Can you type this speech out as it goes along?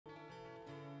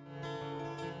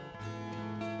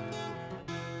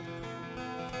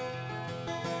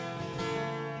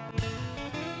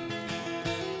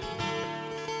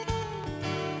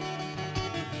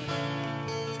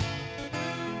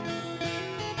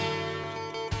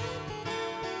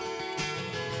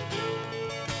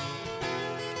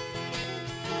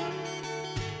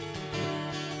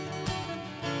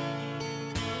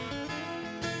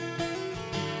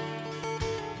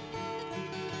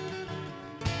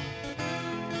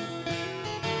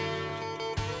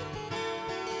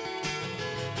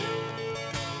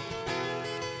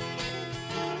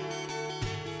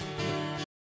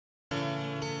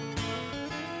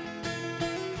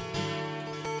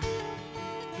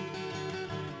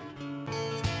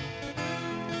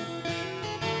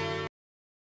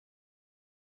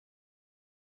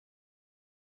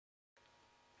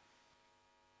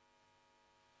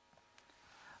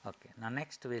Now,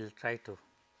 next we will try to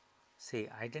see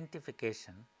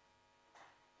identification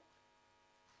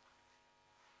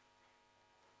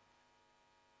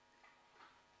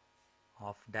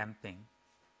of damping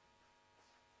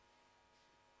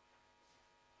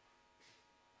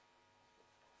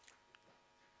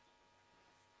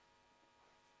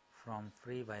from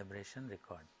free vibration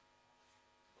record.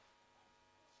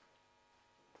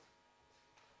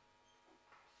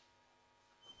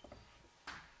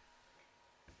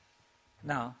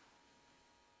 Now,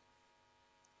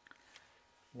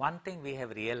 one thing we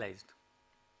have realized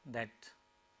that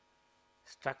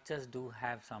structures do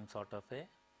have some sort of a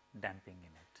damping in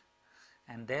it,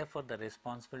 and therefore the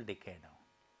response will decay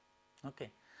down. Okay.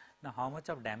 Now, how much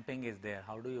of damping is there?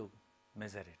 How do you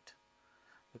measure it?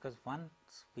 Because once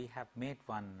we have made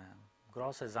one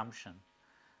gross assumption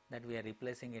that we are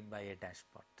replacing it by a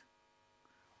dashpot.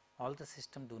 All the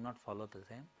systems do not follow the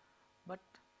same, but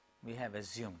we have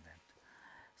assumed that.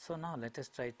 So, now let us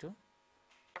try to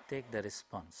take the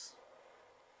response.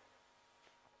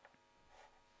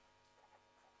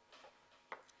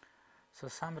 So,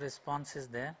 some response is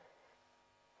there.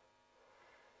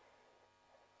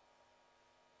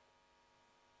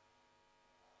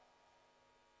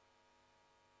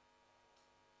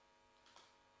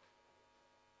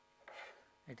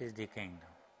 It is decaying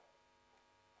down.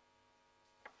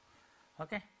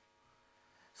 Okay.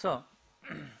 So,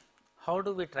 how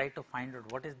do we try to find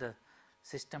out what is the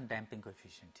system damping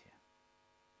coefficient here?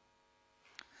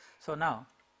 So, now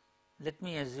let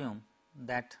me assume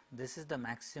that this is the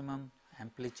maximum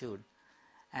amplitude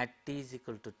at t is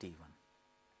equal to T1,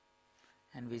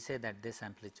 and we say that this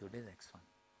amplitude is x1,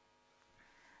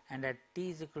 and at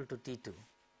t is equal to T2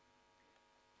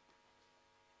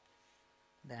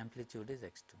 the amplitude is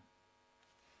x2.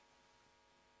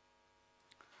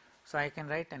 So, I can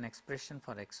write an expression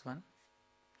for x1.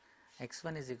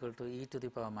 x1 is equal to e to the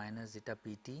power minus zeta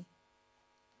pt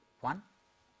 1,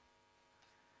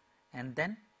 and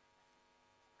then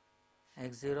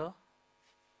x0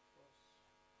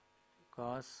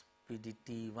 cos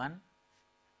pdt 1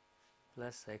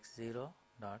 plus x0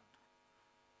 dot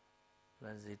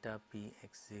plus zeta p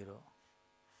x0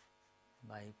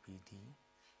 by pd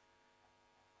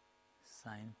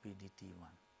sin pdt 1.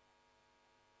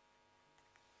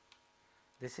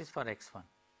 This is for x1.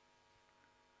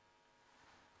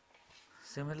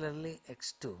 Similarly,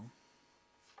 x2,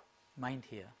 mind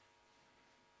here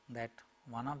that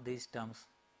one of these terms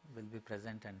will be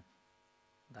present and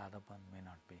the other one may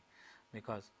not be,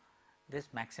 because this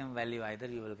maximum value either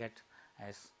you will get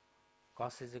as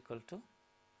cos is equal to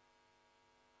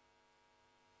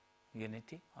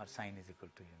unity or sin is equal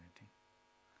to unity.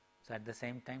 So, at the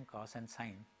same time cos and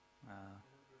sin,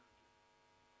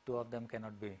 two of them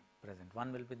cannot be present,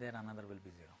 one will be there, another will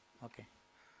be 0. Okay.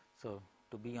 So,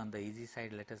 to be on the easy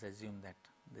side, let us assume that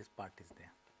this part is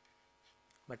there,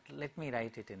 but let me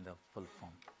write it in the full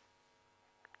form.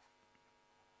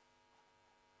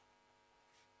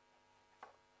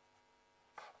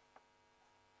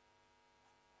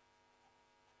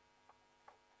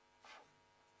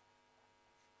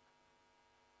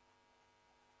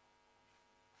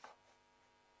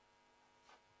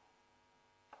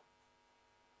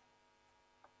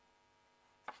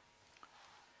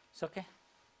 It's okay.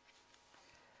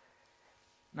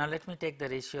 Now, let me take the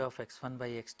ratio of x1 by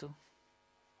x2.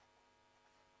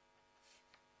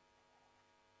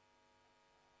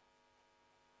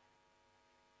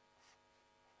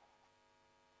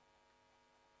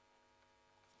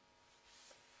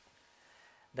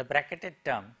 The bracketed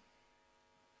term,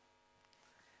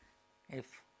 if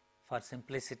for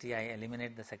simplicity I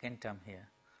eliminate the second term here,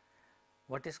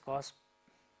 what is cos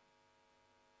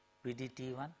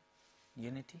pdt1?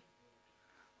 Unity.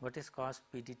 What is cos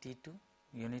pdt2?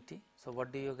 Unity. So,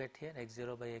 what do you get here?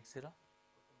 x0 by x0.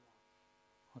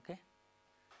 Okay.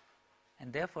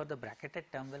 And therefore, the bracketed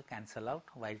term will cancel out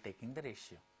while taking the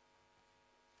ratio,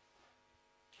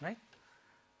 right.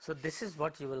 So, this is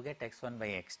what you will get x1 by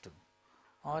x2,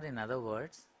 or in other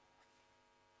words,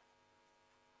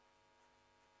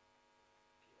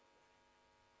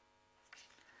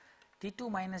 T2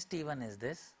 minus T1 is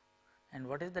this, and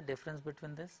what is the difference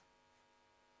between this?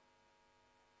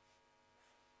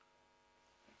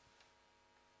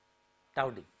 Tau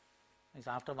d is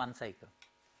after one cycle,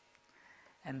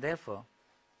 and therefore,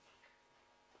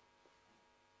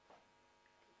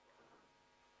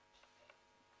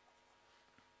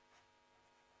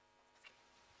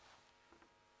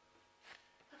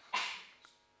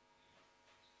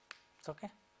 it's okay.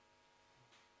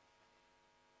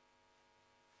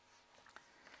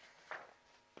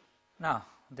 Now,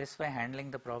 this way handling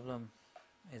the problem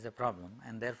is a problem,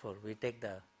 and therefore, we take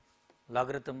the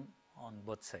logarithm on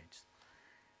both sides.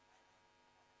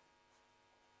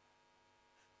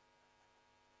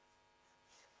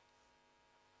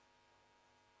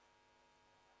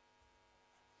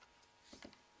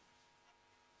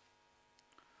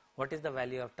 What is the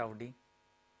value of tau d?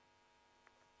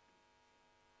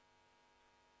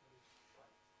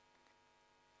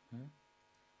 Hmm?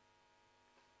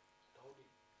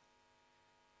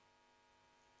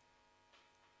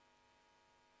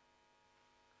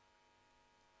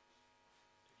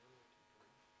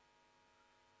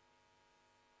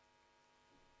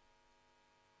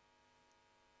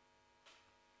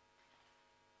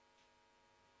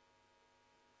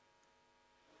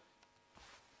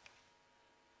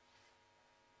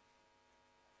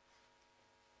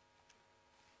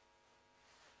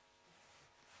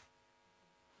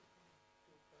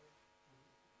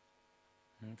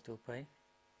 Hmm, 2 pi,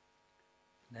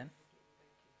 then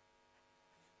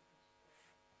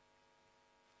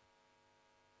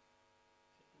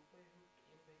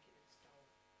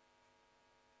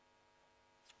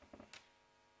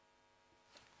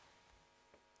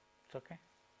it's okay.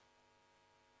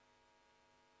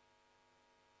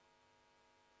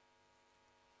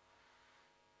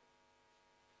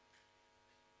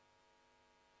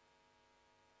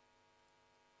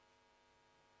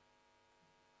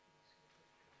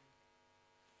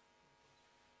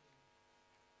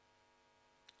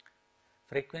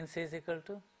 Frequency is equal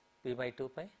to p by 2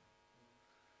 pi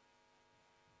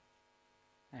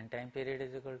and time period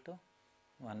is equal to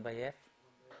 1 by f.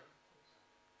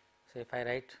 So, if I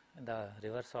write in the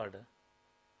reverse order,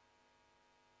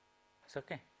 it's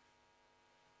okay.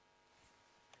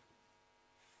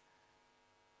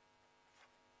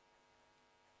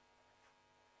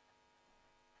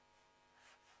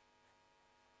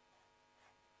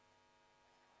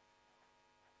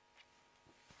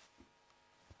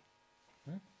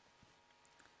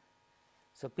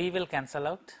 So, p will cancel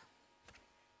out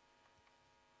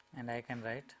and I can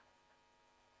write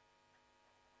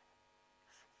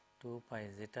 2 pi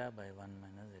zeta by 1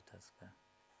 minus zeta square.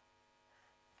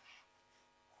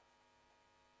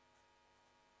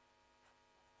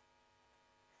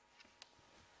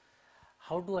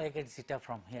 How do I get zeta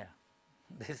from here?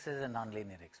 This is a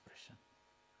nonlinear expression,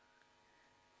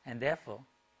 and therefore,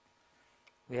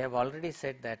 we have already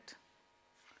said that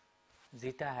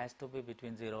zeta has to be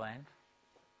between 0 and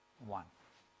 1.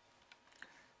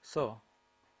 So,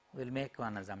 we will make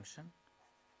one assumption.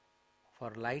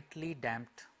 For lightly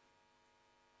damped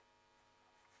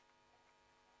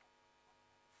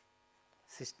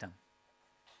system,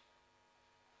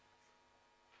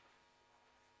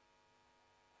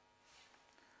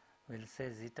 we will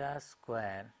say zeta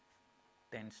square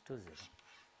tends to 0.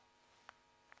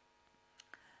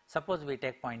 Suppose we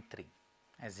take 0.3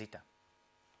 as zeta.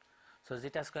 So,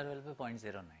 zeta square will be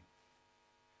 0.09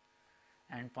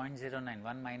 and 0.09,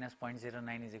 1 minus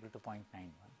 0.09 is equal to 0.91.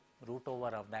 Root over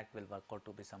of that will work out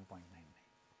to be some 0.99.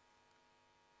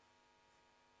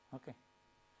 Okay.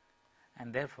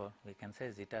 And therefore, we can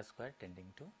say zeta square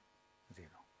tending to 0.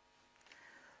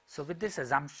 So, with this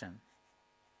assumption,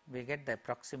 we get the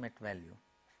approximate value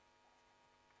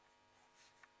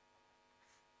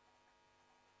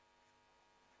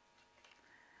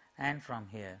and from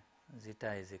here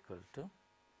zeta is equal to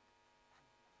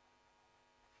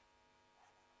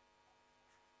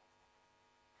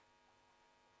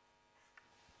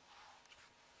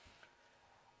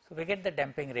so we get the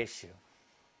damping ratio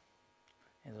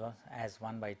is as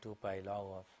 1 by 2 pi log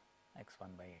of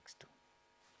x1 by x2.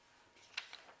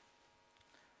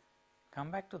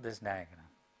 Come back to this diagram.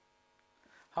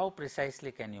 How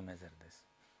precisely can you measure this?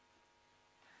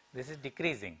 This is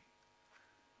decreasing,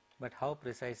 but how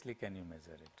precisely can you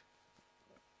measure it?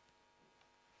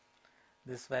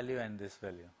 This value and this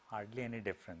value, hardly any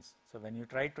difference. So, when you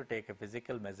try to take a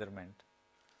physical measurement,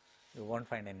 you won't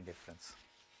find any difference.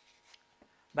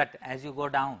 But as you go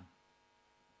down,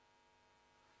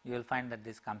 you will find that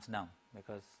this comes down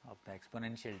because of the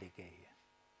exponential decay here.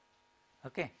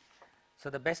 Okay. So,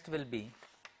 the best will be,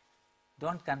 do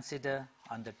not consider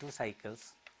on the 2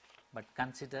 cycles, but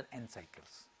consider n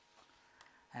cycles,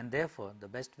 and therefore, the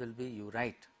best will be you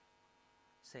write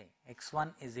say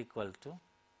x1 is equal to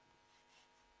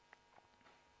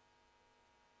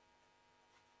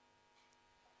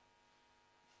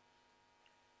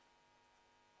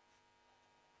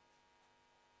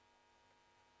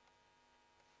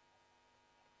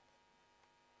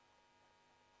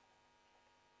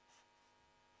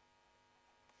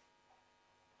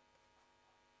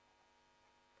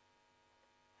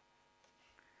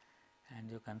and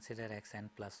you consider xn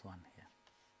plus 1 here.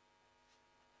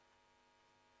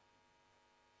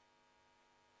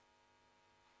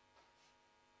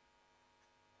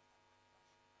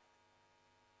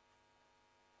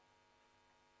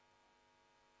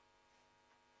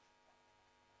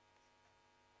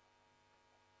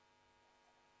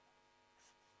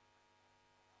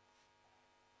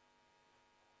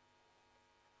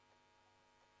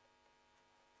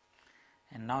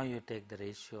 now you take the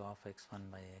ratio of x1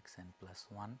 by xn plus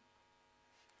 1,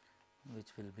 which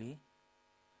will be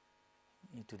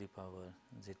e to the power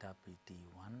zeta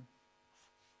pt1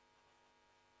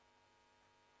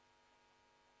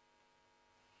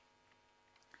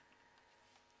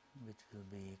 which will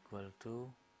be equal to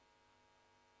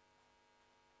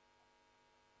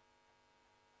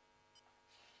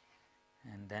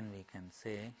and then we can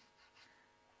say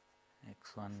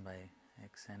x1 by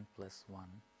xn plus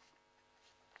 1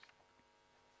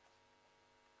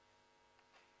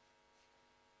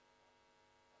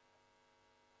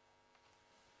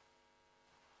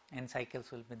 n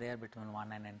cycles will be there between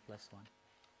 1 and n plus 1.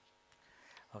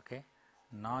 Okay.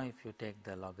 Now, if you take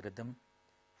the logarithm,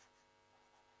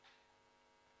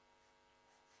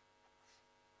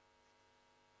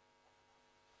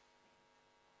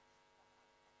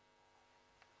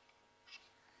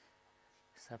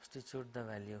 substitute the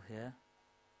value here,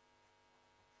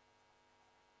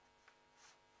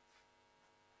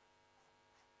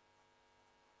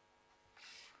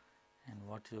 and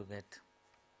what you get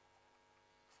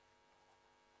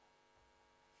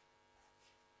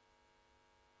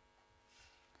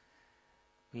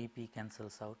Vp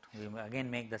cancels out. We again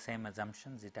make the same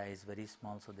assumption, zeta is very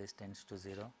small, so this tends to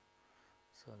 0.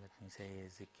 So, let me say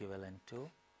is equivalent to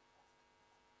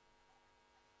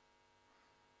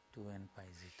 2n pi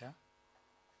zeta,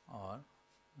 or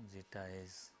zeta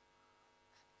is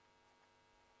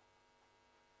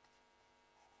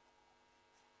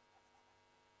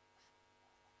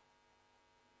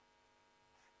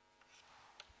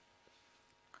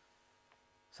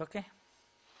okay.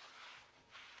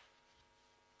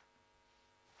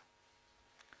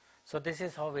 So, this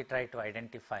is how we try to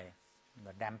identify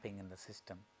the damping in the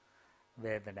system,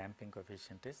 where the damping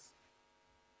coefficient is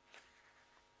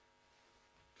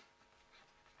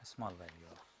a small value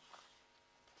of.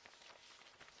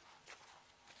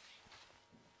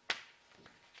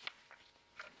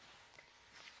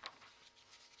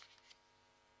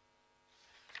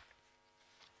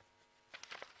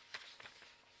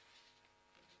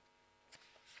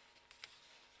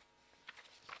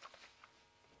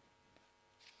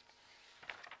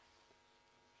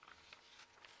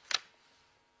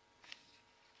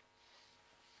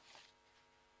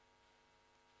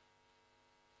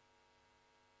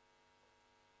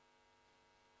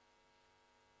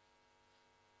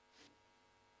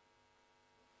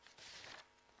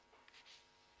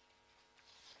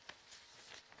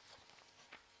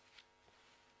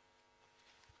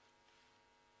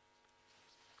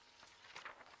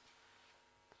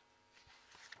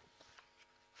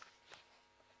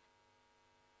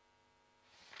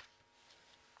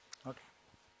 Okay.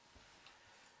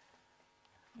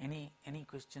 Any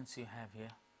questions you have here?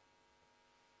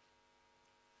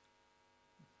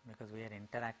 Because we are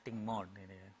interacting mode,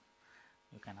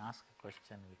 you can ask a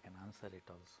question, we can answer it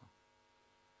also.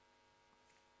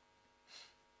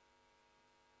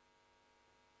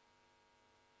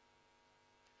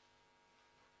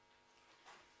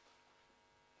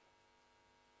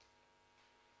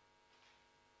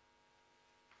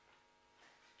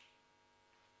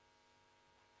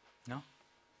 No?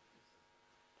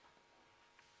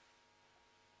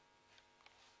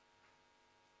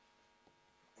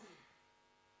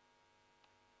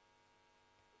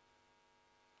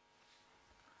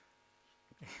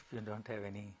 If you don't have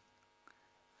any,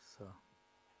 so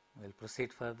we will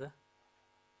proceed further.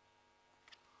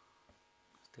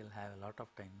 Still have a lot of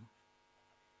time.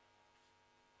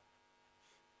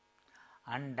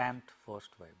 Undamped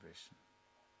forced vibration.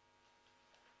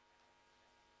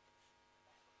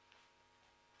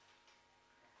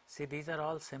 See, these are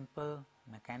all simple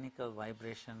mechanical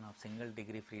vibration of single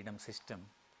degree freedom system.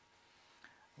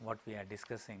 What we are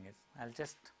discussing is, I will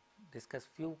just discuss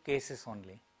few cases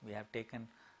only. We have taken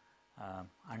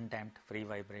undamped free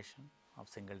vibration of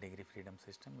single degree freedom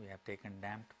system. We have taken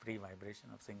damped free vibration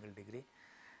of single degree.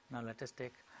 Now, let us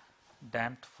take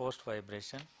damped forced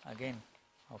vibration again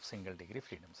of single degree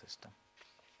freedom system.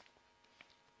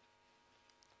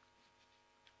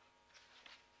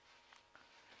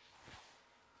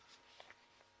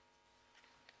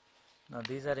 Now,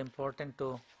 these are important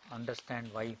to understand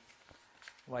why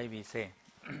we say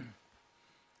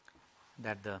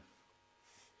that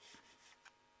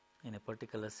in a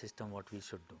particular system what we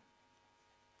should do.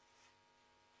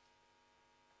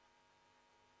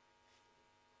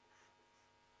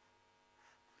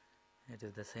 It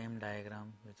is the same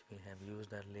diagram which we have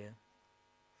used earlier.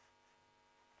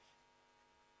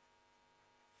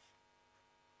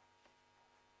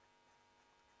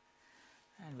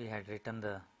 And we had written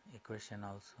the equation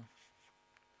also.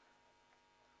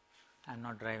 I am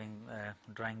not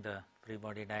drawing the free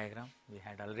body diagram, we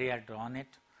had already drawn it.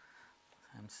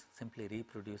 I am simply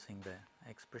reproducing the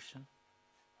expression.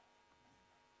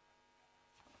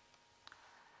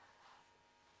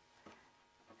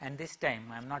 And this time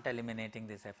I am not eliminating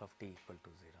this f of t equal to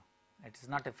 0. It is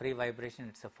not a free vibration,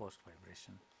 it is a forced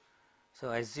vibration.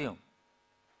 So, assume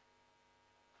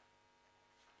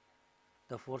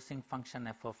the forcing function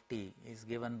f of t is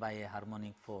given by a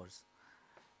harmonic force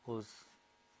whose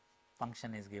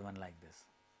function is given like this,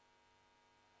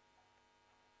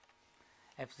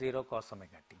 f0 cos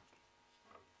omega t.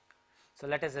 So,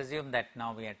 let us assume that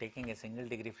now we are taking a single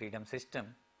degree freedom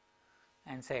system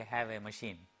and say have a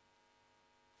machine,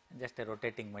 just a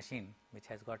rotating machine which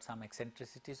has got some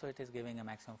eccentricity. So, it is giving a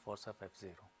maximum force of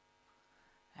f0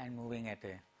 and moving at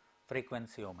a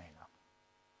frequency omega.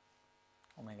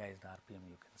 Omega is the RPM,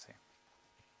 you can say.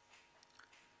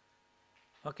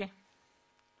 Okay.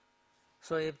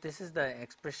 So, if this is the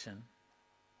expression,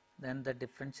 then the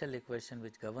differential equation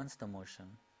which governs the motion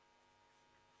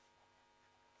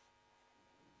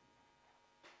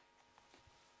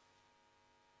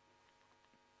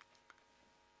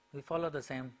we follow the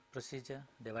same procedure,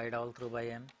 divide all through by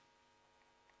m.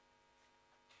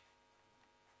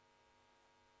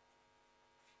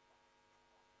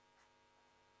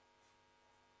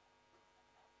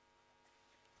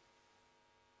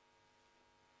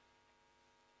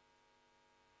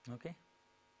 Okay.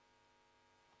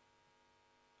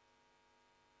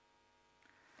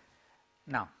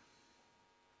 Now,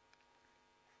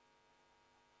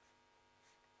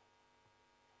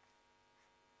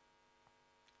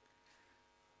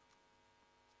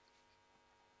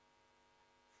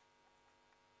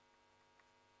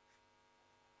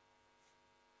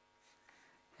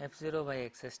 f0 by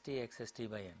xst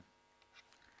by n.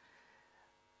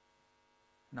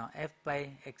 Now, f by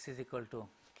x is equal to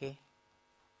k,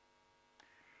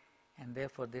 and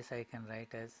therefore, this I can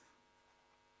write as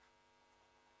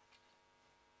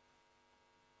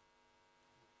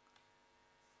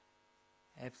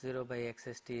f0 by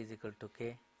xst is equal to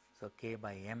k. So, k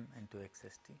by m into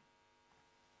xst,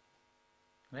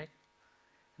 right.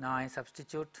 Now, I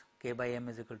substitute k by m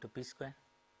is equal to p square.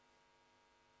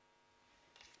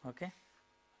 Okay.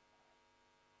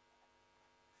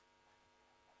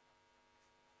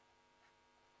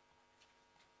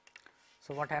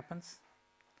 So, what happens?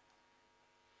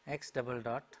 X double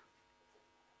dot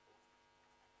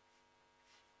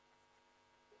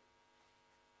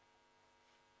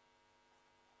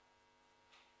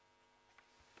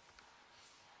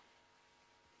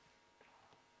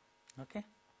okay.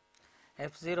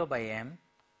 f0 by m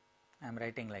I am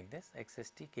writing like this,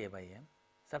 xst k by m,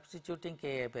 substituting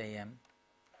k by m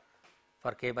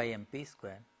for k by m p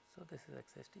square. So, this is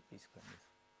xst p square.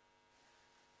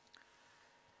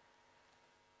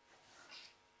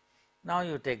 Now,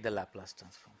 you take the Laplace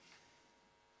transform.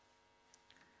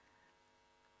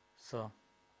 So,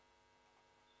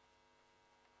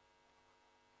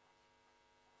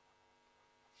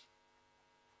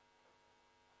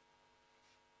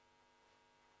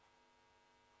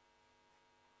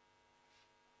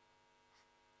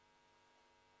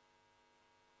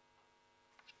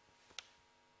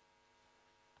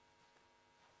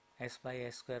 s by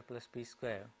s square plus p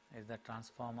square is the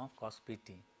transform of cos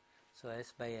pt. So,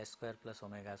 s by s square plus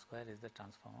omega square is the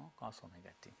transform of cos omega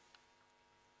t.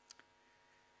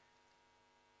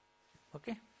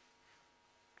 Okay.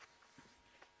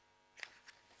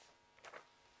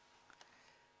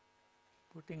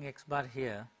 Putting x bar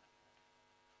here,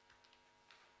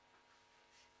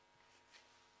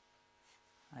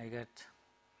 I get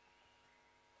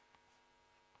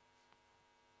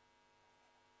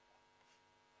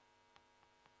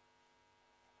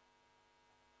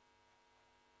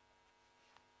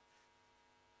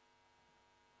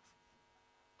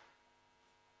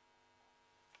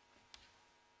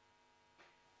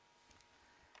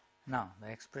now the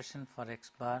expression for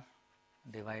x bar,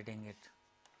 dividing it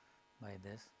by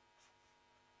this,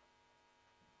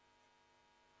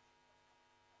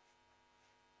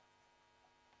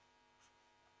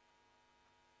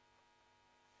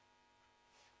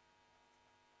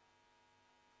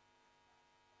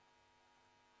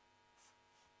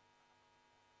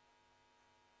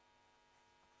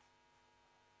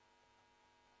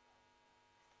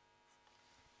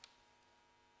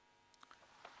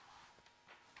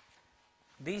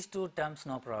 these two terms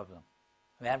no problem,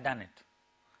 we have done it.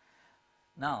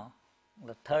 Now,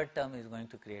 the third term is going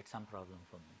to create some problem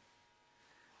for me.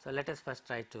 So, let us first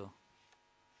try to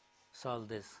solve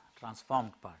this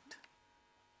transformed part.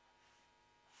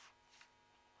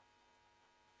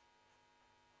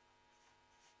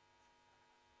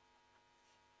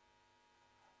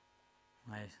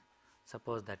 I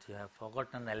suppose that you have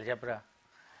forgotten algebra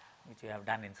which you have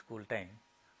done in school time.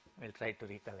 We will try to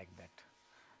recollect that.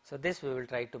 So, this we will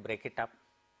try to break it up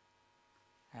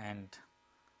and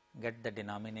get the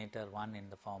denominator 1 in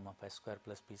the form of s square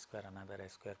plus p square, another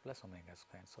s square plus omega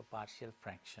square. So, partial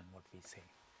fraction what we say.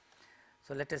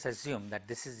 So, let us assume that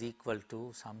this is equal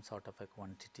to some sort of a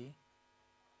quantity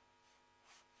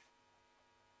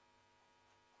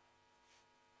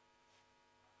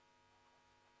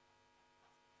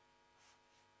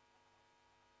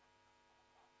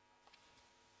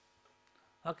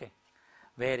okay,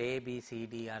 where a, b, c,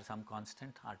 d are some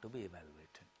constant are to be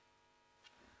evaluated.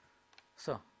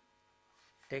 So,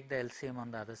 take the LCM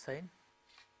on the other side.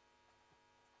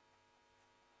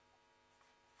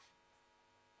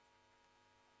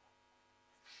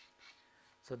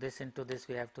 So, this into this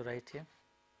we have to write here.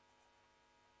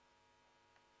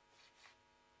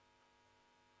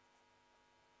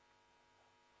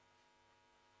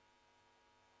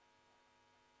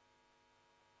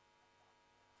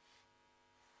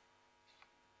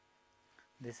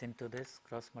 This into this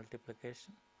cross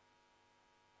multiplication.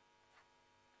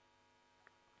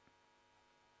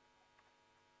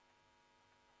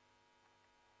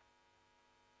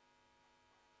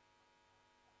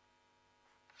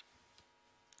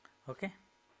 Okay.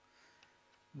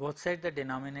 Both sides the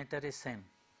denominator is same,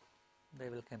 they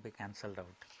will can be cancelled out,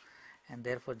 and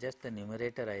therefore, just the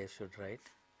numerator I should write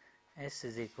s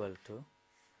is equal to.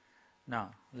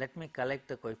 Now, let me collect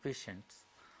the coefficients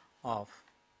of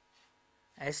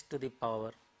s to the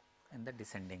power in the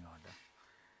descending order.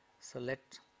 So,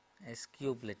 let s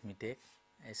cube, let me take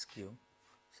s cube.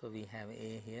 So, we have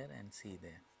a here and c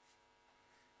there.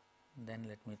 Then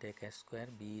let me take s square,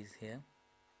 b is here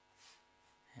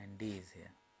and d is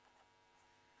here.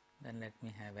 Then let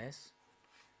me have s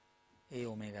a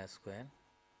omega square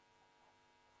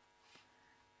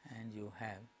and you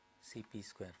have cp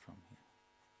square from here.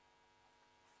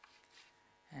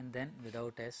 And then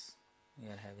without s you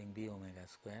are having b omega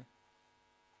square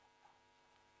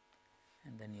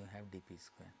and then you have dp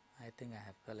square. I think I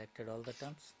have collected all the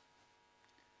terms.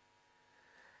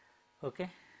 Okay.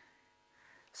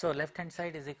 So, left hand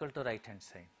side is equal to right hand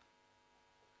side.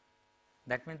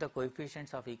 That means the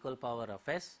coefficients of equal power of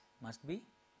s must be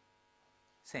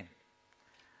same.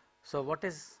 So, what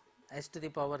is s to the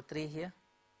power 3 here?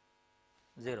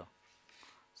 0.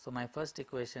 So, my first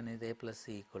equation is a plus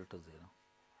c equal to 0.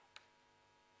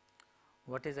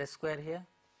 What is s square here?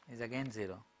 Is again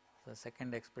 0. So,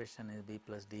 second expression is b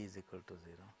plus d is equal to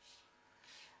 0.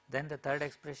 Then the third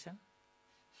expression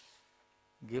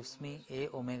gives me a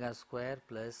omega square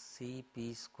plus c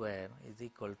p square is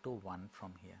equal to 1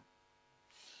 from here.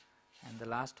 And the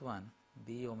last one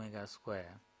b omega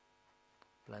square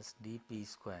plus dp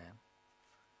square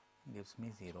gives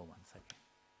me 0 once again.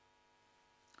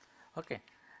 Okay.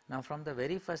 Now, from the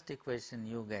very first equation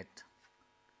you get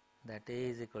that a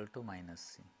is equal to minus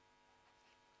c.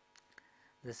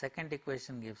 The second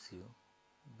equation gives you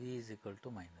b is equal to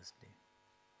minus d.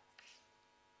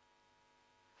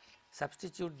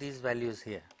 Substitute these values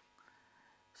here.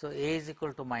 So, a is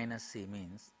equal to minus c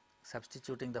means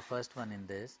substituting the first one in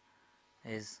this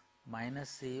is minus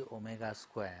c omega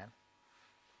square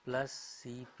plus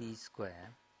c p square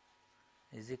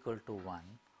is equal to 1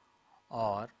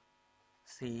 or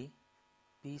c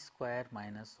p square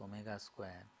minus omega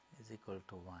square is equal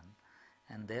to 1,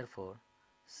 and therefore,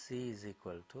 c is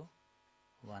equal to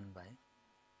 1 by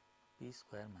p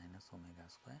square minus omega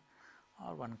square,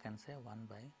 or one can say 1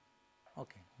 by,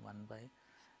 okay, 1 by,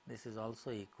 this is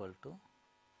also equal to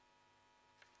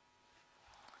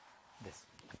this.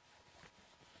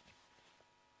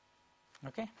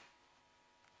 Okay.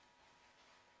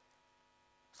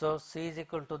 So, c is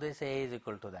equal to this, a is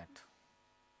equal to that.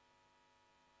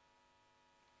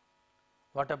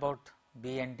 What about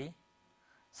b and d?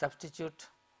 Substitute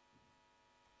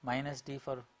minus d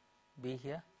for b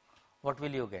here. What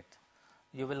will you get?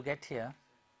 You will get here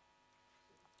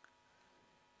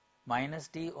minus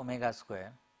d omega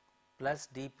square plus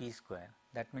dp square.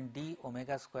 That means d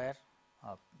omega square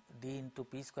d into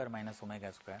p square minus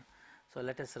omega square. So,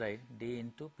 let us write d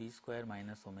into p square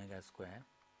minus omega square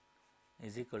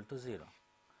is equal to 0.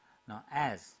 Now,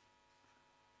 as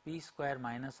p square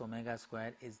minus omega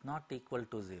square is not equal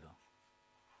to 0,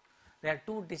 there are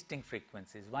two distinct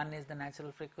frequencies. One is the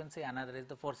natural frequency, another is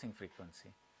the forcing frequency.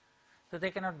 So,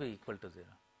 they cannot be equal to 0.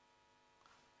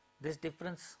 This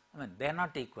difference, I mean, they are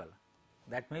not equal.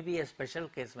 That may be a special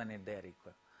case when they are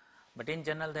equal, but in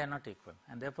general they are not equal,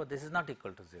 and therefore, this is not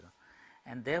equal to 0,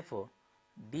 and therefore,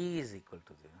 d is equal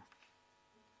to 0.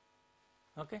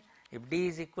 Okay. If d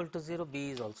is equal to 0,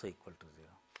 b is also equal to 0.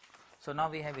 So, now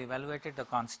we have evaluated the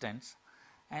constants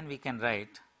and we can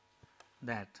write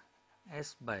that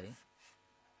S by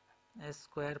S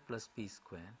square plus P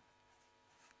square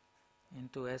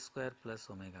into S square plus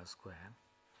omega square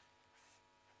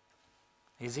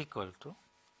is equal to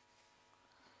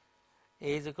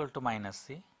A is equal to minus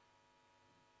C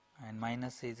and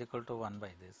minus C is equal to 1 by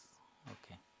this.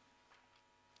 Okay.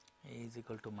 A is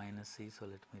equal to minus C, so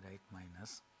let me write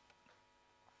minus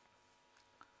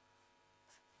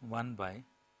 1 by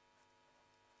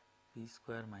P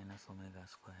square minus omega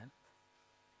square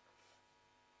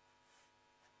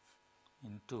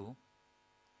into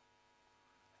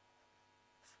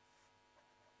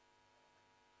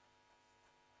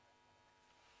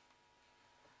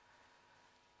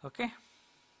okay,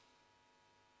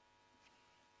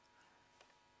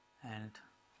 and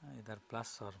either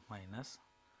plus or minus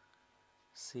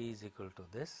C is equal to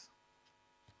this.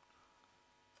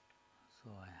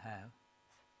 So, I have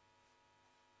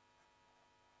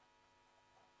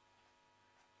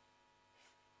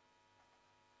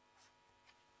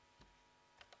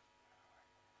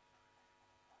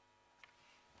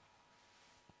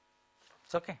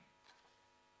it's okay,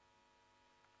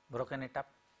 broken it up.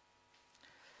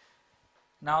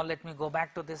 Now, let me go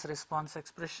back to this response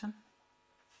expression.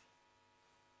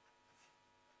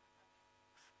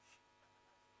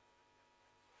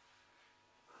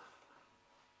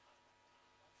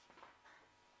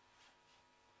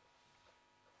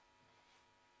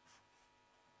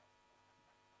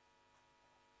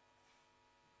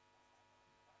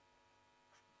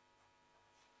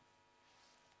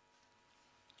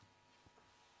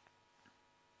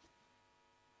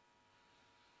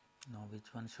 Now,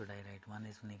 which one should I write? One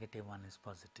is negative, one is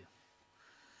positive.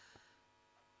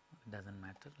 It does not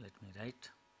matter, let me write.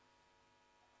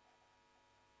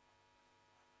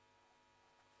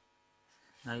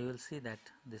 Now, you will see that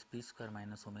this P square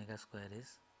minus omega square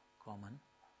is common.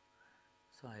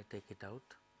 So, I take it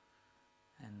out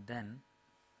and then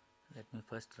let me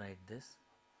first write this.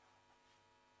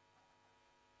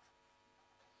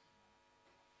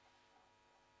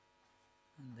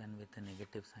 And then with a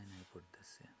negative sign I put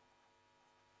this here.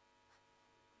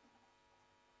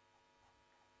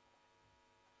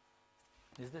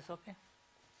 Is this okay?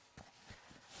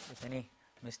 If any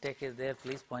mistake is there,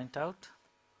 please point out,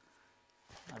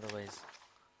 otherwise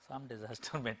some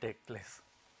disaster may take place.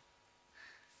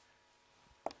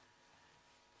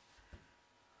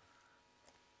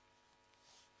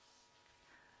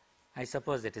 I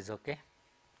suppose it is okay.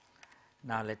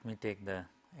 Now, let me take the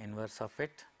inverse of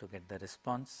it to get the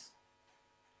response.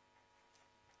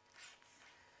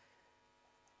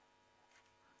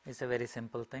 It is a very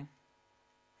simple thing.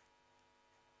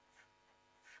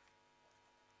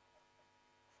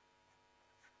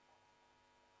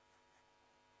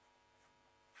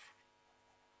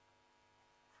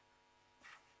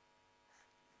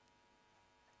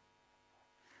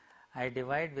 I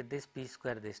divide with this P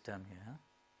square this term here.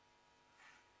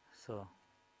 So,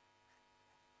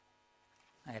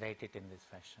 I write it in this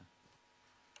fashion.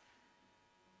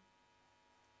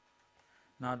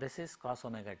 Now, this is cos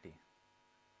omega t,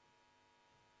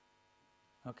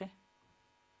 okay.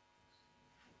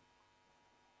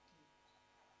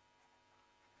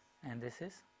 And this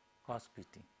is cos p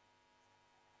t.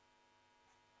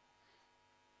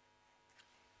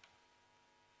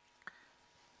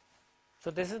 So,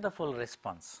 this is the full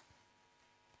response.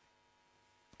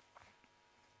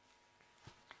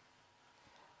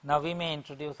 Now, we may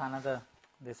introduce another,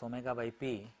 this omega by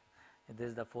p, this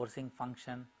is the forcing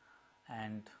function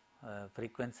and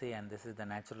frequency, and this is the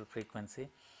natural frequency.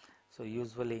 So,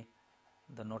 usually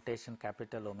the notation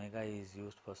capital omega is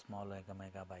used for small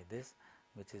omega by this,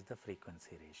 which is the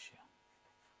frequency ratio.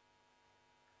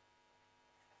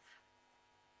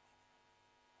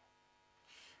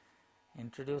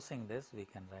 Introducing this, we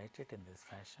can write it in this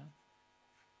fashion.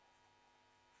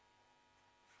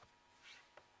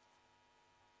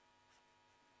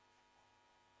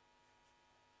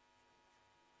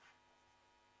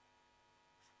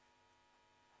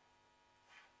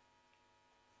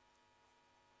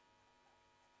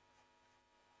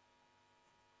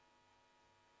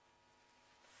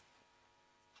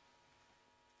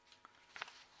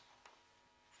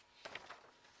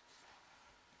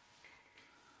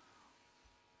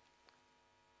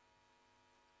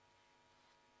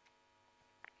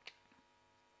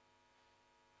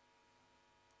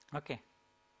 Okay.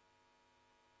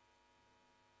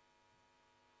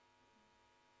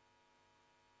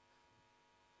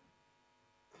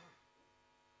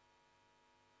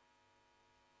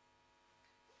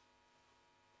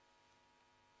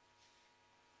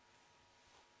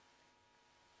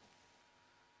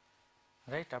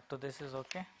 right? Up to this is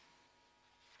okay.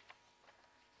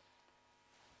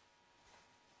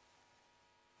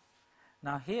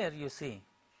 Now here you see,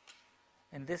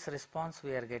 in this response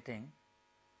we are getting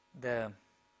the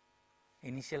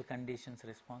initial conditions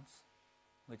response,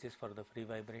 which is for the free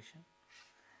vibration,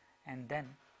 and then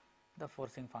the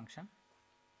forcing function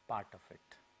part of it.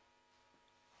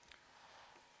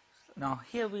 Now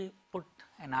here we put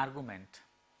an argument.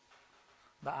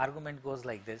 The argument goes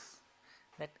like this,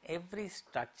 that every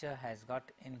structure has got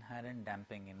inherent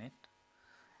damping in it,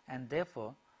 and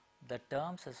therefore the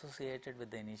terms associated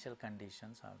with the initial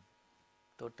conditions are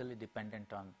totally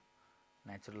dependent on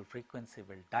natural frequency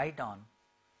will die down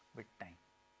with time.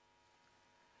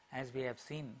 As we have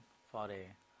seen for a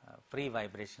free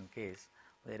vibration case,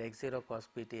 where x0 cos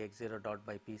pt, x0 dot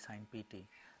by p sin pt,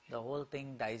 the whole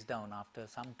thing dies down after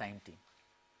some time t.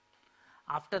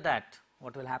 After that,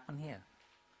 what will happen here?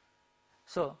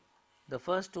 So the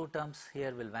first two terms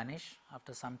here will vanish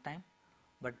after some time,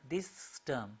 but this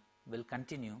term will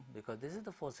continue because this is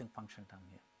the forcing function term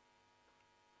here.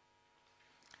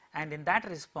 And in that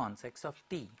response x of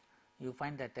t, you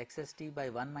find that xst by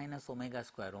 1 minus omega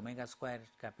square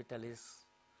capital is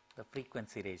the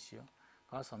frequency ratio,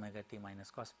 cos omega t minus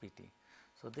cos pt.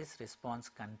 So this response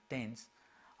contains,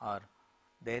 or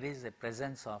there is a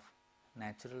presence of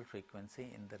natural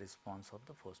frequency in the response of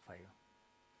the forced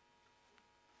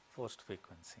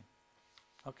frequency.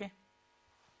 Okay?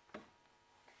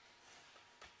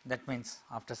 That means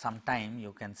after some time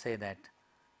you can say that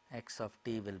x of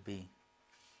t will be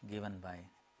given by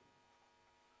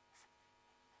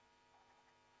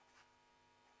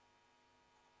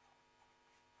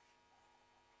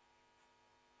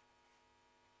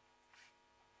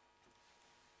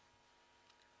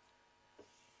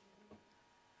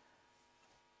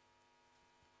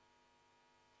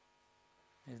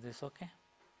is this okay?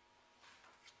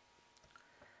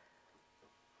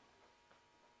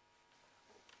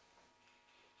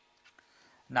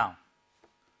 Now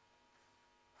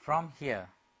from here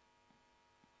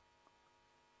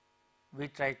we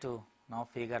try to now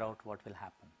figure out what will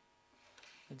happen.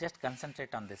 We just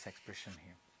concentrate on this expression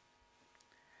here,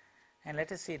 and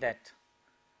let us see that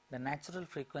the natural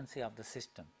frequency of the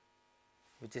system,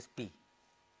 which is p,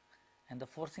 and the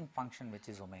forcing function, which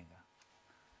is omega,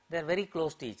 they are very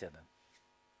close to each other.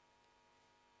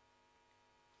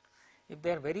 If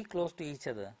they are very close to each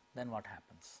other, then what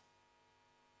happens?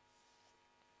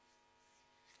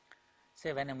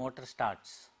 Say when a motor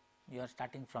starts, you are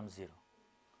starting from 0.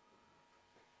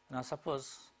 Now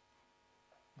suppose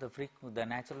the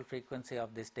natural frequency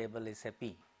of this table is a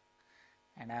p,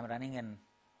 and I am running a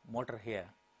motor here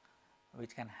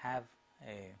which can have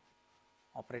a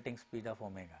operating speed of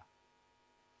omega,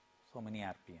 so many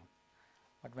rpm.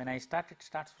 But when I start, it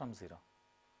starts from 0.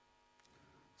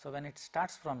 So when it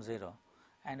starts from 0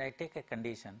 and I take a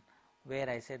condition where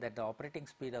I say that the operating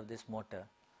speed of this motor,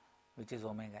 which is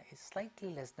omega, is slightly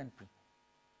less than p,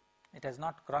 it has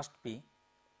not crossed p,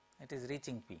 it is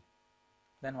reaching p,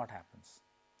 then what happens?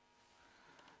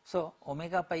 So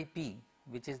omega pi p,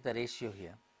 which is the ratio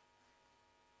here,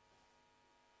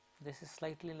 this is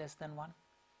slightly less than 1,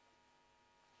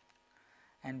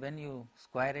 and when you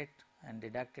square it and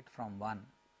deduct it from 1,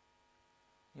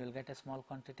 you will get a small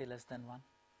quantity less than 1.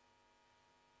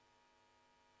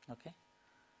 Okay.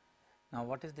 Now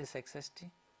what is this xst?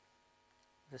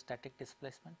 The static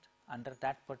displacement under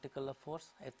that particular force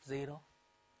f0,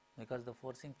 because the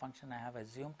forcing function I have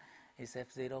assumed is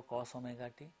f0 cos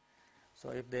omega t. So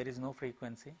if there is no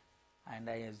frequency and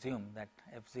I assume that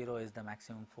f0 is the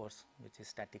maximum force, which is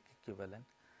static equivalent,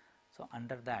 so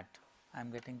under that I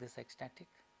am getting this x static.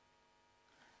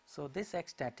 So this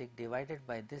x static divided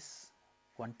by this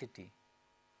quantity,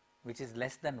 which is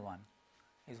less than 1,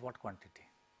 is what quantity?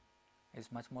 Is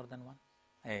much more than 1,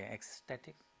 x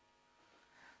static.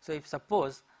 So if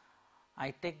suppose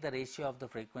I take the ratio of the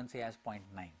frequency as 0.9,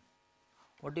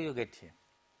 what do you get here?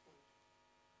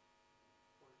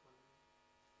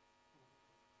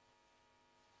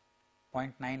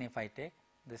 0.9 if I take,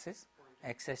 this is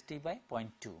xst by 0.2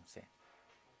 say.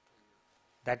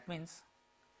 That means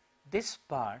this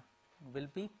part will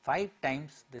be 5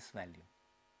 times this value.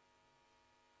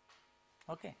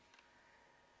 Okay.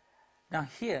 Now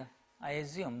here I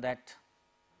assume that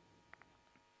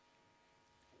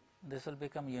this will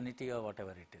become unity or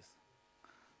whatever it is.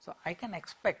 So I can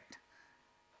expect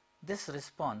this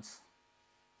response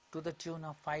to the tune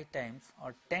of 5 times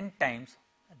or 10 times,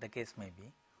 the case may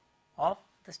be, of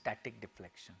the static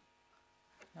deflection.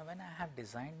 Now when I have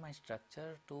designed my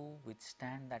structure to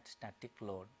withstand that static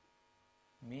load,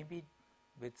 maybe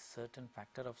with certain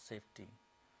factor of safety,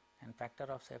 and factor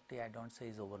of safety I do not say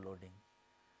is overloading,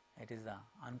 it is the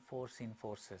unforeseen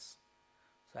forces.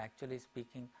 So, actually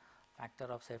speaking, factor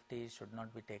of safety should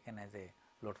not be taken as a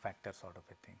load factor sort of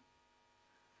a thing.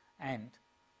 And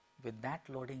with that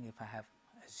loading, if I have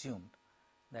assumed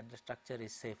that the structure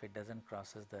is safe, it does not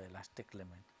crosses the elastic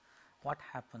limit, what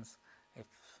happens if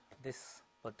this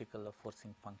particular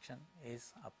forcing function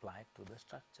is applied to the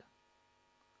structure,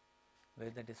 where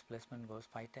the displacement goes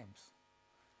 5 times,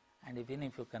 and even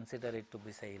if you consider it to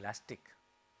be say elastic,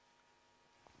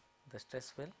 the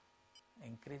stress will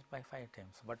increase by 5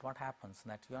 times. But what happens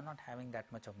that you are not having that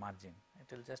much of margin,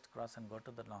 it will just cross and go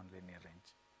to the non-linear range,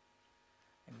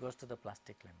 it goes to the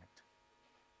plastic limit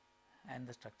and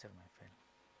the structure may fail.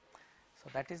 So,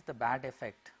 that is the bad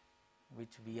effect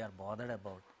which we are bothered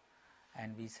about,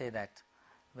 and we say that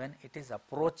when it is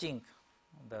approaching,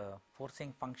 the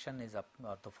forcing function is up,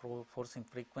 or the forcing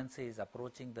frequency is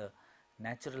approaching the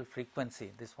natural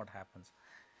frequency, this is what happens.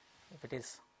 If it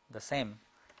is the same,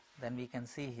 then we can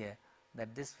see here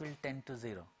that this will tend to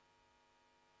 0.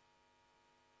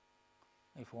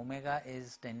 If omega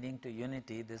is tending to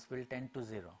unity, this will tend to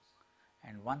 0,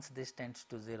 and once this tends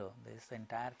to 0, this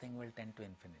entire thing will tend to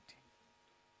infinity,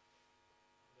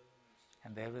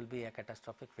 and there will be a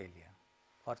catastrophic failure.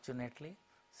 Fortunately,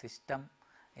 system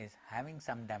is having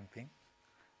some damping.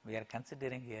 We are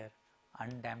considering here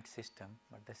undamped system,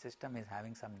 but the system is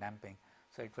having some damping.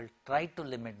 So, it will try to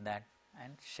limit that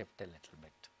and shift a little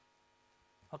bit.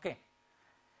 Okay.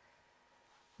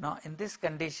 Now, in this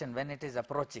condition, when it is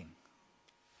approaching,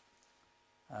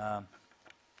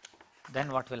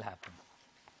 then what will happen?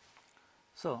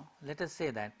 So, let us say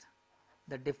that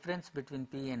the difference between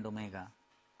P and omega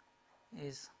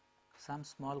is some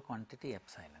small quantity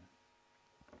epsilon.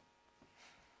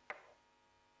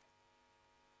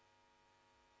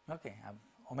 Okay,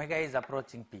 omega is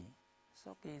approaching P,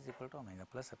 so P is equal to omega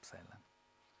plus epsilon.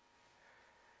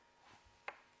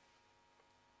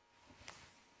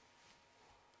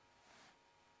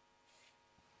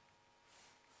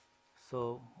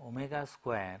 So, omega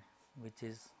square, which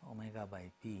is omega by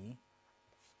P,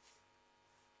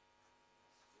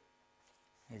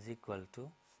 is equal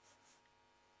to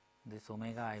this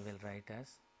omega I will write as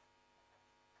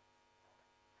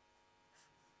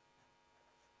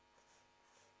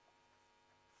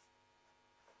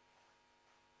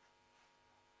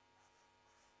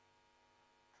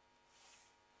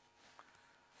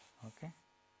okay,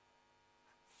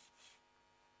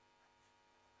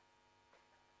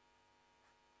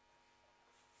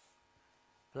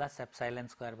 plus epsilon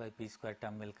square by P square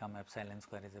term will come. Epsilon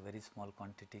square is a very small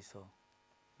quantity, so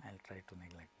I will try to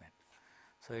neglect that.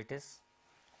 So, it is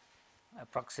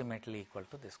approximately equal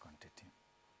to this quantity.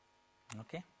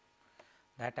 Okay.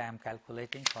 That I am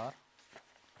calculating for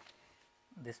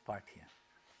this part here,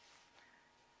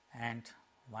 and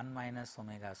 1 minus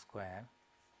omega square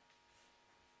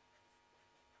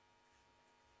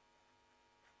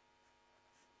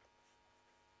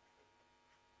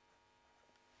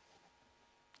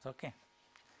okay.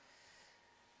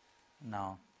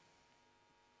 Now,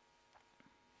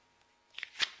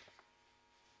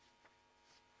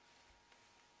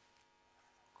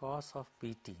 cos of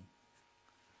Pt,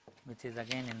 which is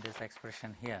again in this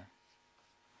expression here.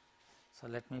 So,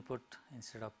 let me put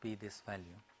instead of P this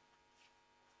value,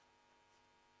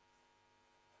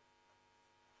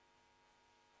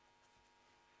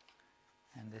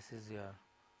 and this is your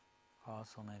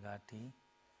cos omega t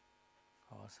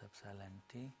cos epsilon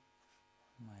t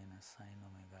minus sin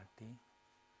omega t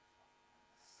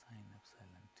sin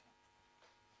epsilon t.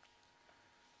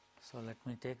 So, let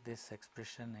me take this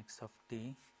expression x of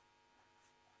t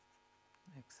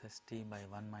x s t by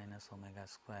 1 minus omega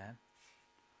square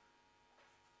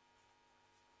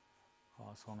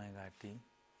cos omega t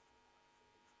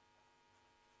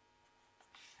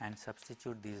and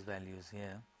substitute these values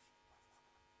here.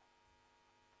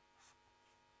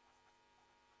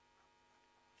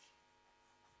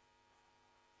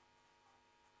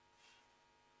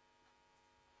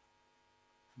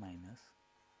 Minus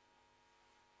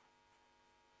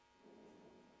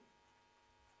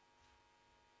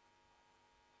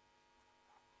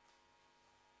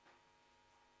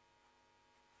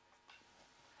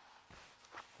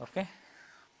okay.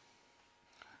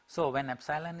 So, when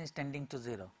epsilon is tending to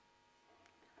 0,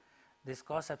 this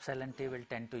cos epsilon t will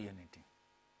tend to unity,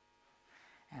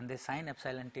 and this sin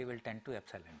epsilon t will tend to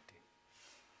epsilon t.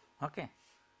 Okay.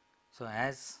 So,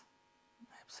 as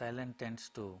epsilon tends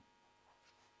to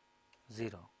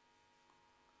 0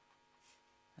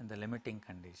 in the limiting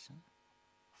condition,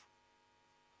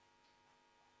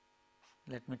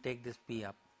 let me take this P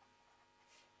up.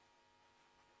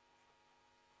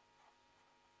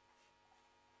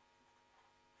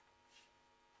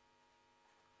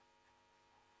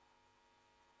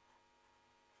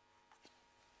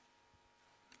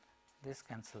 this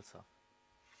cancels off,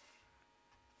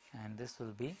 and this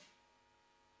will be,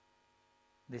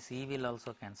 this E will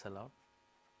also cancel out,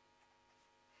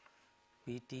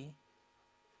 Pt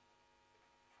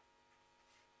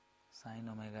sin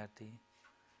omega t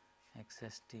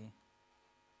xst.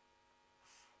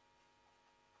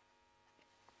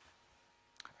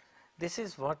 This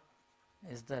is what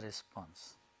is the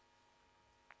response.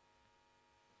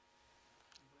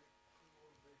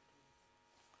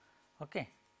 Okay.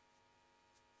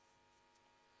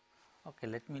 Okay,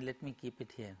 let me keep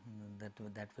it here.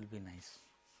 That will be nice.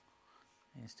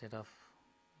 Instead of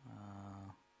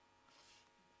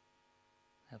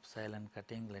epsilon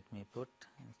cutting, let me put,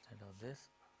 instead of this,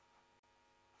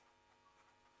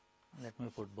 let me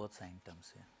put both sign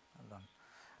terms here.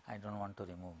 I don't want to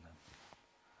remove them.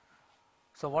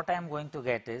 So what I am going to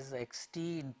get is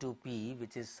xt into p,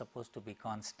 which is supposed to be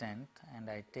constant, and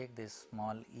I take this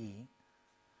small e,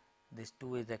 this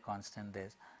 2 is a constant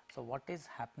this. So what is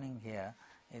happening here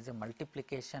is a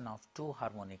multiplication of two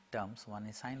harmonic terms, one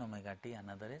is sin omega t,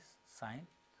 another is sin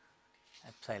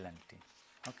epsilon t.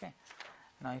 Okay.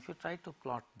 Now if you try to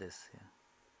plot this here,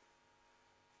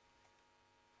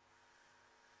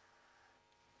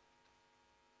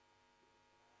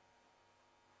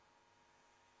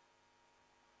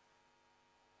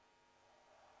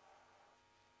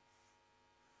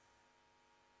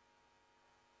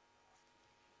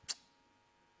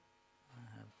 I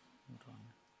have drawn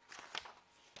it.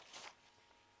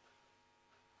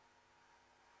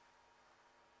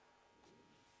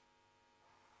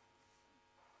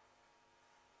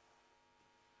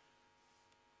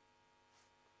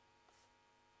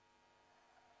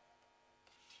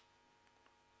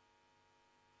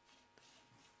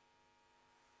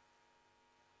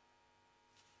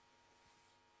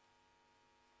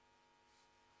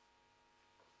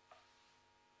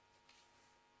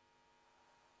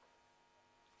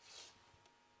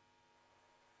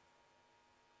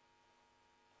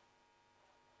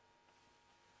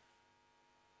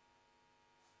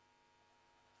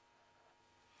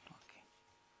 Okay.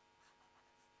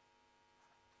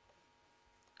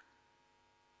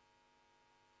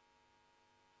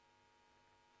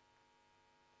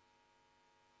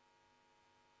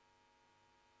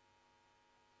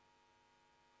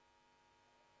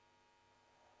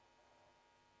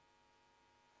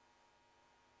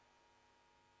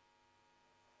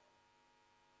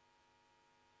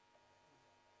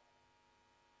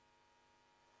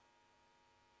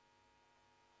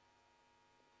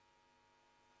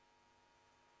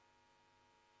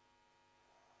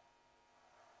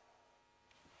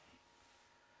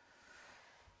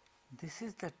 This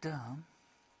is the term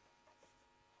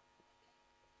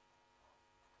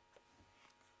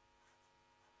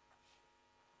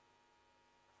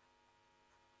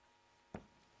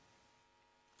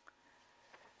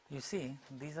you see,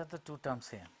 these are the two terms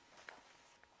here,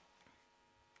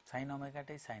 sin omega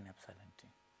t, sin epsilon t.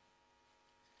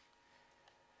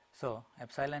 So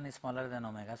epsilon is smaller than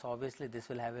omega, so obviously this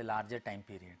will have a larger time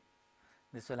period,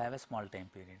 this will have a small time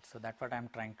period. So that's what I am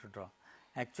trying to draw.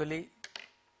 Actually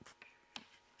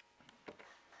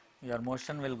your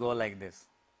motion will go like this.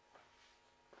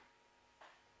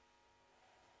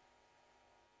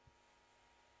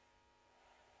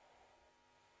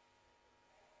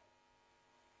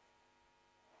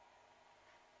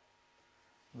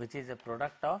 Which is a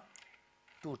product of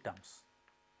two terms.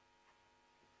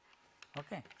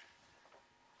 Okay.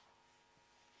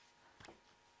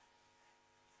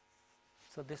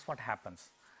 So this what happens.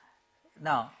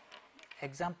 Now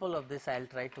example of this I will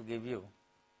try to give you.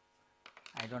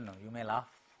 I don't know, you may laugh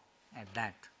at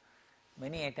that.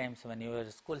 Many a times when you were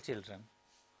school children,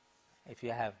 if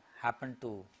you have happened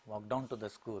to walk down to the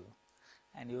school,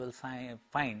 and you will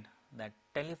find that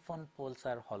telephone poles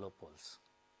are hollow poles.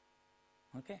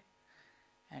 Okay.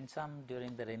 And some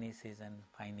during the rainy season,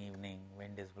 fine evening,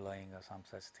 wind is blowing or some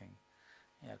such thing,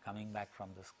 you are coming back from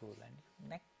the school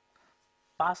and you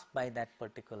pass by that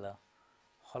particular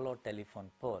hollow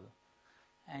telephone pole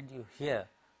and you hear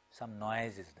some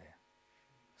noise is there,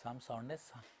 some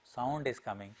sound is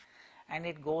coming, and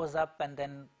it goes up and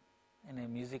then in a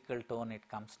musical tone it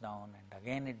comes down and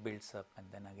again it builds up and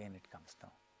then again it comes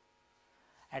down.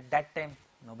 At that time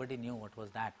nobody knew what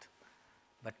was that.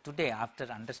 But today, after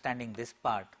understanding this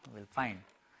part, we will find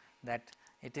that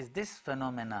it is this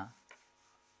phenomena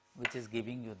which is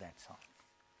giving you that sound.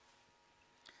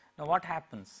 Now what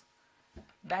happens?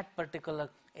 That particular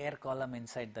air column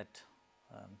inside that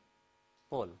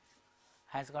pole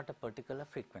has got a particular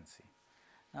frequency.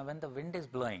 Now when the wind is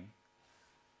blowing,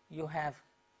 you have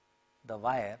the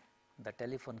wire, the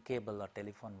telephone cable or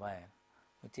telephone wire,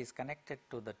 which is connected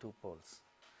to the two poles,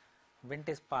 wind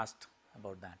is past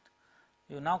about that.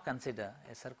 You now consider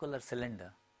a circular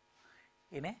cylinder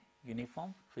in a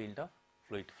uniform field of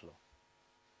fluid flow.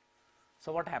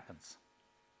 So, what happens?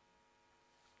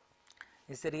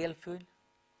 It's a real fluid,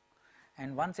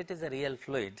 and once it is a real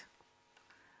fluid,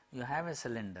 you have a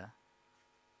cylinder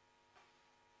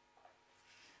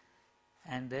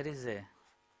and there is a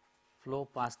flow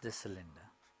past this cylinder.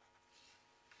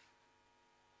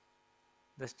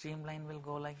 The streamline will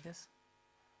go like this.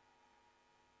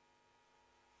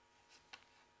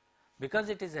 Because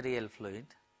it is a real fluid,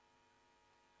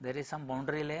 there is some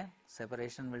boundary layer,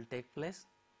 separation will take place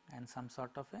and some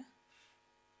sort of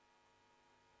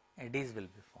eddies will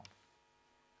be formed,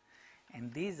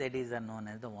 and these eddies are known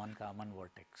as the von Karman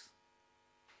vortex,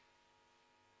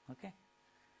 okay,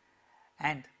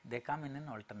 and they come in an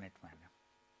alternate manner.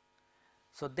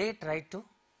 So, they try to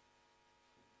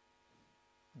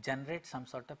generate some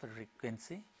sort of a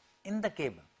frequency in the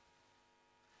cable.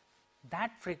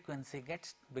 That frequency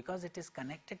gets, because it is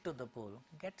connected to the pole,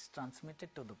 gets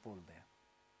transmitted to the pole there.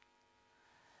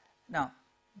 Now,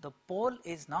 the pole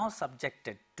is now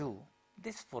subjected to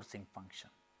this forcing function.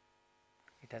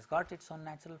 It has got its own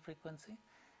natural frequency,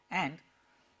 and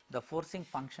the forcing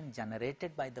function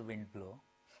generated by the wind blow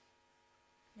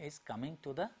is coming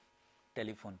to the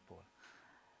telephone pole.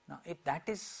 Now, if that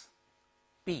is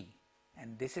P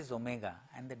and this is omega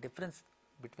and the difference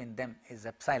between them is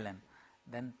epsilon,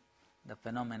 then the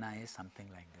phenomena is something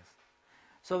like this.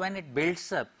 So, when it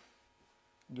builds up,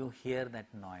 you hear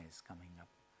that noise coming up.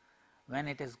 When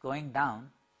it is going down,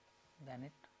 then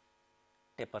it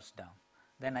tapers down.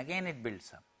 Then again it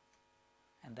builds up,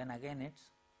 and then again it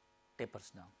tapers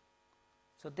down.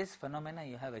 So, this phenomena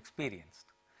you have experienced.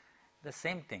 The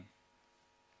same thing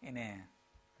in a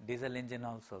diesel engine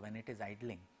also, when it is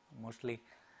idling, mostly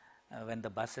when the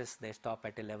buses they stop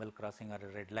at a level crossing or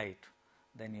a red light,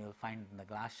 then you will find the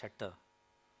glass shutter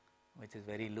which is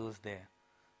very loose there,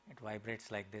 it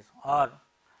vibrates like this, or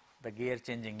the gear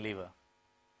changing lever,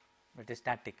 it is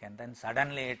static and then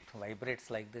suddenly it vibrates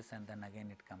like this and then again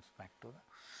it comes back to the.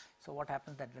 So, what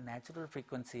happens that the natural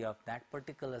frequency of that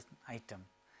particular item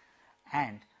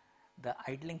and the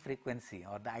idling frequency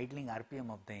or the idling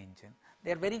RPM of the engine,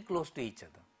 they are very close to each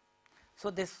other. So,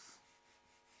 this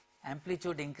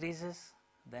amplitude increases,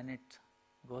 then it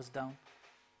goes down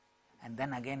and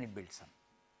then again it builds up.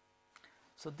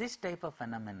 So, this type of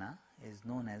phenomena is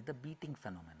known as the beating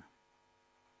phenomena.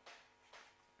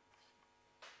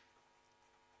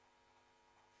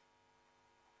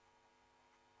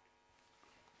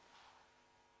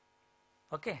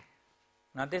 Okay.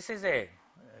 Now, this is a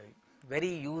very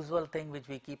usual thing which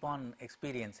we keep on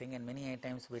experiencing, and many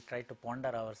times we try to ponder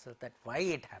ourselves that why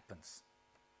it happens.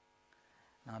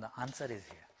 Now, the answer is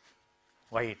here,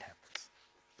 why it happens.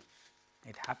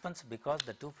 It happens because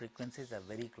the two frequencies are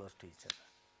very close to each other.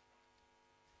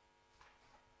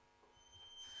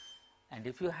 And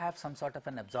if you have some sort of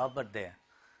an absorber there,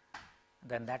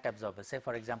 then that absorber, say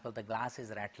for example, the glass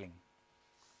is rattling,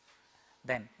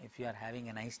 then if you are having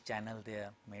a nice channel there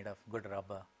made of good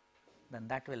rubber, then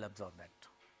that will absorb that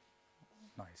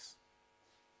noise.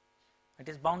 It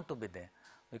is bound to be there,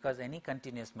 because any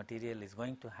continuous material is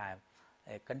going to have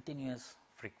a continuous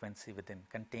frequency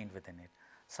contained within it.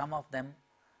 Some of them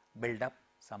build up,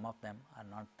 some of them are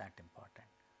not that important.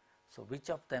 So, which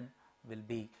of them will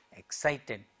be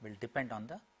excited will depend on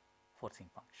the forcing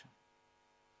function,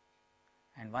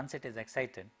 and once it is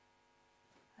excited,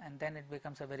 and then it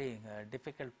becomes a very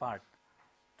difficult part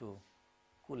to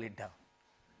cool it down,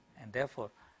 and therefore,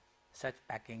 such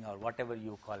packing or whatever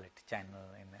you call it, channel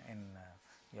in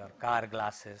your car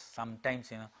glasses,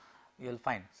 sometimes you will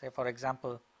find, say for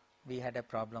example, we had a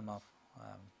problem of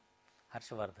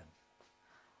Harshvardhan,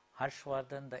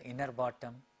 the inner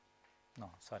bottom, no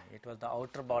sorry, it was the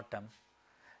outer bottom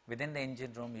within the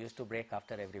engine room used to break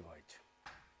after every voyage.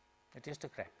 It used to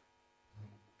crack.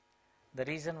 The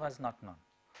reason was not known,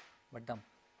 but the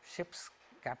ship's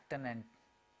captain and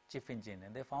chief engineer,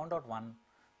 they found out one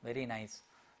very nice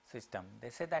system. They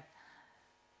say that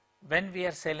when we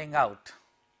are sailing out,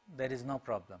 there is no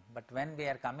problem, but when we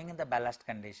are coming in the ballast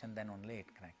condition, then only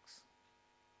it cracks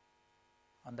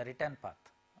on the return path,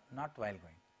 not while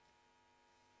going.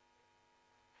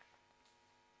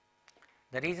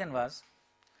 The reason was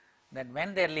that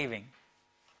when they are leaving,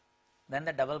 then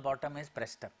the double bottom is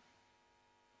pressed up.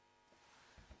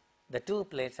 The two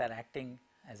plates are acting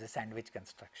as a sandwich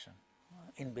construction,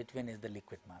 in between is the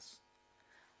liquid mass.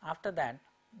 After that,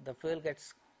 the fuel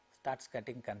starts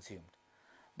getting consumed,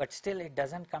 but still it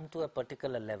does not come to a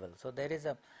particular level. So, there is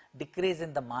a decrease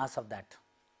in the mass of that.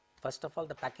 First of all,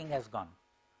 the packing has gone.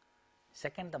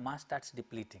 Second, the mass starts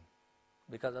depleting.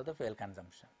 because of the fuel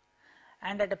consumption.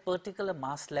 And at a particular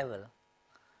mass level,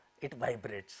 it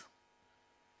vibrates.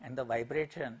 And the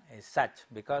vibration is such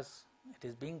because it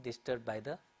is being disturbed by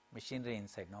the machinery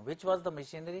inside. Now, which was the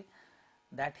machinery?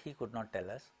 That he could not tell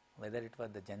us, whether it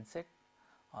was the genset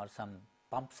or some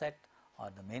pump set or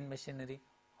the main machinery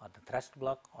or the thrust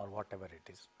block or whatever it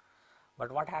is.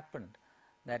 But what happened,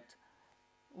 that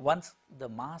once the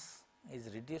mass is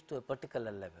reduced to a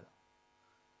particular level,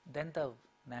 then the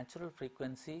natural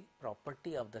frequency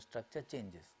property of the structure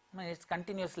changes. I mean, it is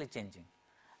continuously changing.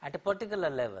 At a particular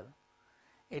level,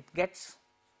 it gets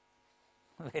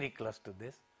very close to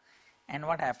this, and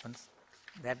what happens,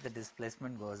 that the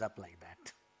displacement goes up like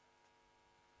that,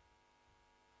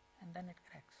 and then it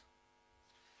cracks.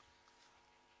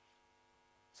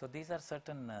 So these are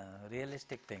certain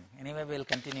realistic things. Anyway, we will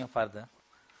continue further.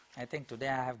 I think today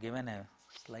I have given a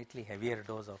slightly heavier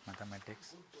dose of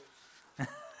mathematics.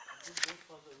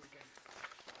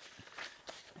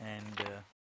 And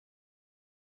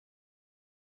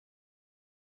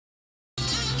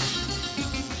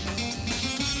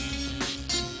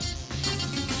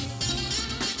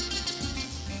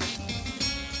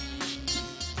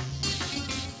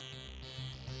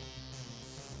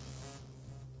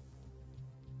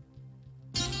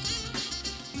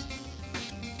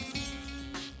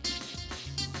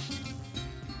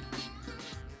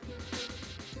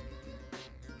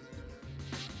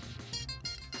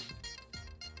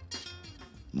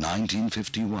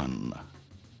 1951.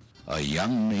 A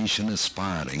young nation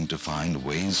aspiring to find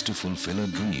ways to fulfill a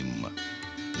dream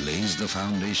lays the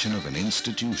foundation of an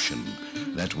institution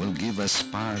that will give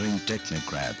aspiring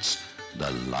technocrats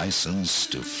the license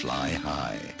to fly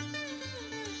high.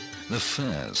 The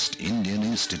first Indian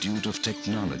Institute of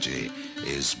Technology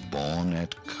is born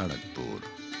at Kharagpur.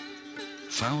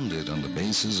 Founded on the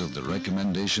basis of the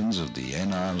recommendations of the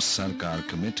N.R. Sarkar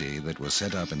Committee that was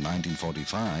set up in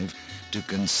 1945 to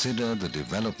consider the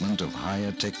development of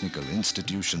higher technical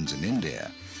institutions in India,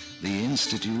 the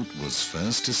institute was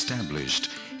first established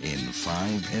in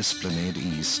 5 Esplanade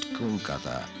East,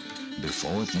 Kolkata,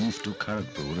 before it moved to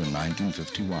Kharagpur in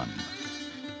 1951.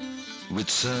 With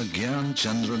Sir Gyan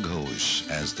Chandra Ghosh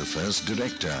as the first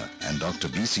director and Dr.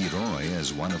 B.C. Roy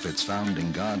as one of its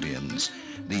founding guardians,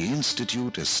 the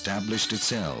institute established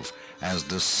itself as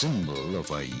the symbol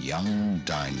of a young,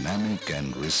 dynamic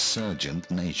and resurgent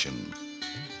nation.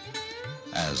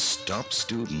 As top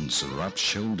students rubbed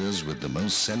shoulders with the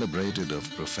most celebrated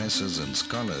of professors and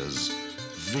scholars,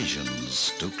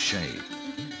 visions took shape.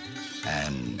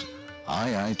 And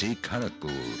IIT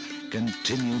Kharagpur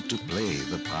continued to play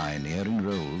the pioneering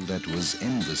role that was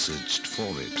envisaged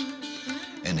for it,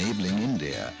 enabling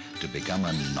India to become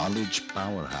a knowledge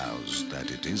powerhouse that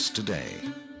it is today.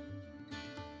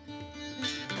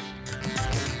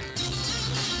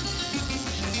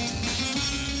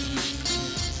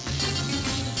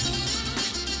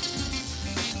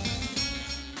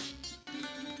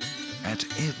 At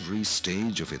every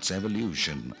stage of its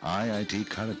evolution, IIT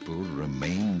Kharagpur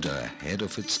remained ahead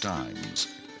of its times.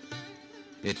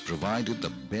 It provided the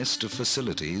best of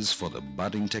facilities for the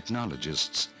budding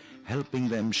technologists, helping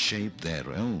them shape their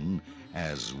own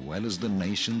as well as the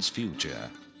nation's future.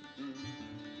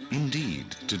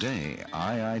 Indeed, today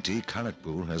IIT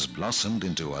Kharagpur has blossomed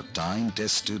into a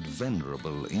time-tested,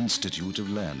 venerable institute of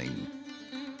learning.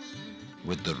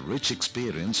 With the rich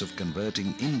experience of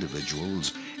converting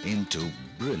individuals into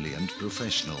brilliant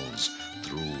professionals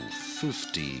through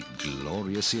 50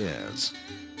 glorious years.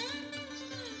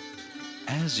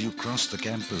 As you cross the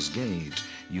campus gate,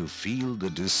 you feel the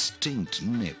distinct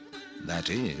nip that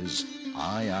is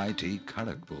IIT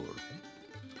Kharagpur.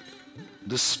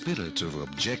 The spirit of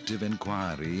objective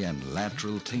inquiry and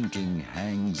lateral thinking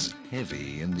hangs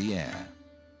heavy in the air.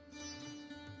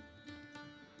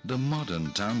 The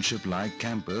modern township-like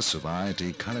campus of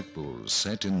IIT Kharagpur,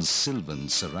 set in sylvan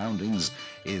surroundings,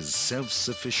 is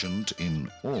self-sufficient in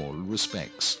all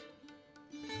respects.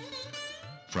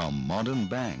 From modern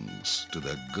banks to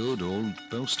the good old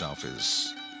post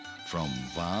office, from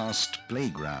vast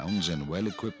playgrounds and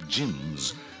well-equipped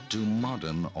gyms to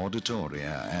modern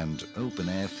auditoria and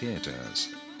open-air theaters,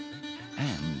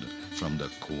 and from the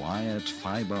quiet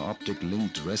fiber-optic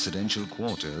linked residential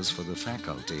quarters for the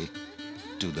faculty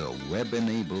to the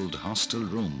web-enabled hostel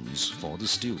rooms for the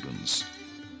students.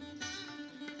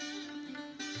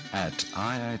 At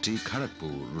IIT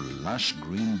Kharagpur, lush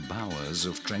green bowers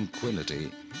of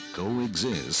tranquility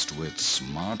coexist with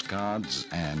smart cards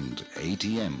and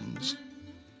ATMs.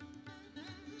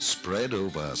 Spread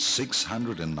over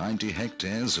 690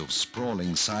 hectares of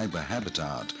sprawling cyber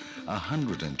habitat,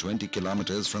 120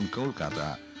 kilometers from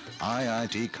Kolkata,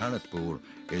 IIT Kharagpur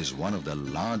is one of the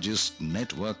largest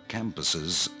network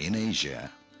campuses in Asia.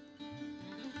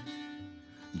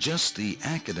 Just the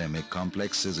academic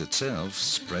complexes itself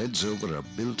spreads over a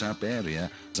built-up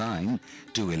area designed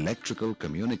to electrical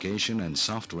communication and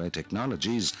software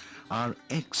technologies are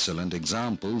excellent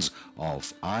examples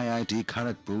of IIT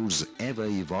Kharagpur's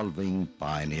ever-evolving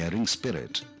pioneering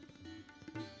spirit.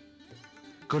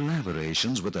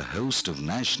 Collaborations with a host of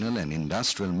national and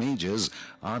industrial majors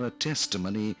are a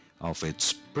testimony of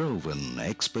its proven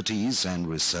expertise and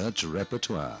research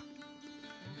repertoire.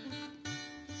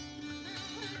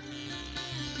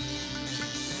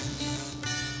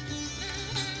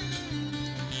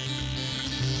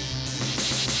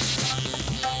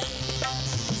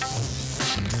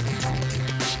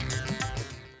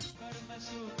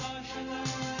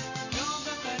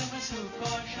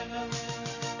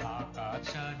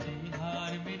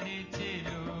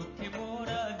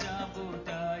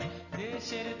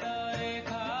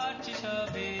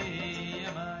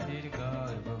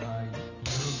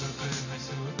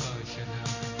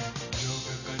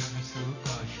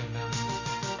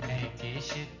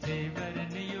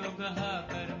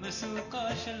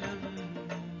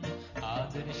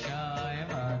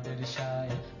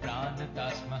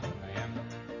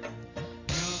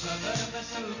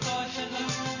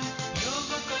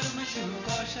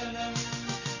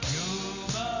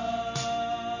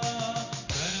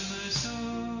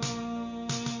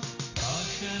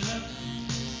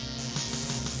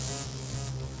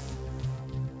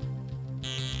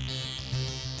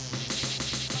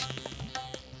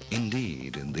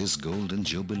 Indeed, in this golden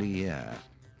jubilee year,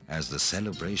 as the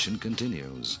celebration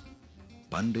continues,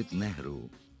 Pandit Nehru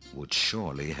would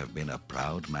surely have been a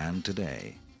proud man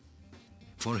today.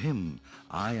 For him,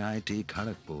 IIT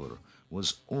Kharagpur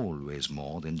was always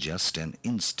more than just an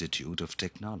institute of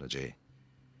technology.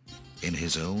 In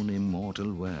his own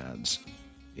immortal words,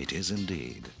 it is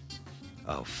indeed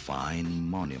a fine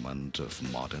monument of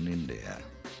modern India.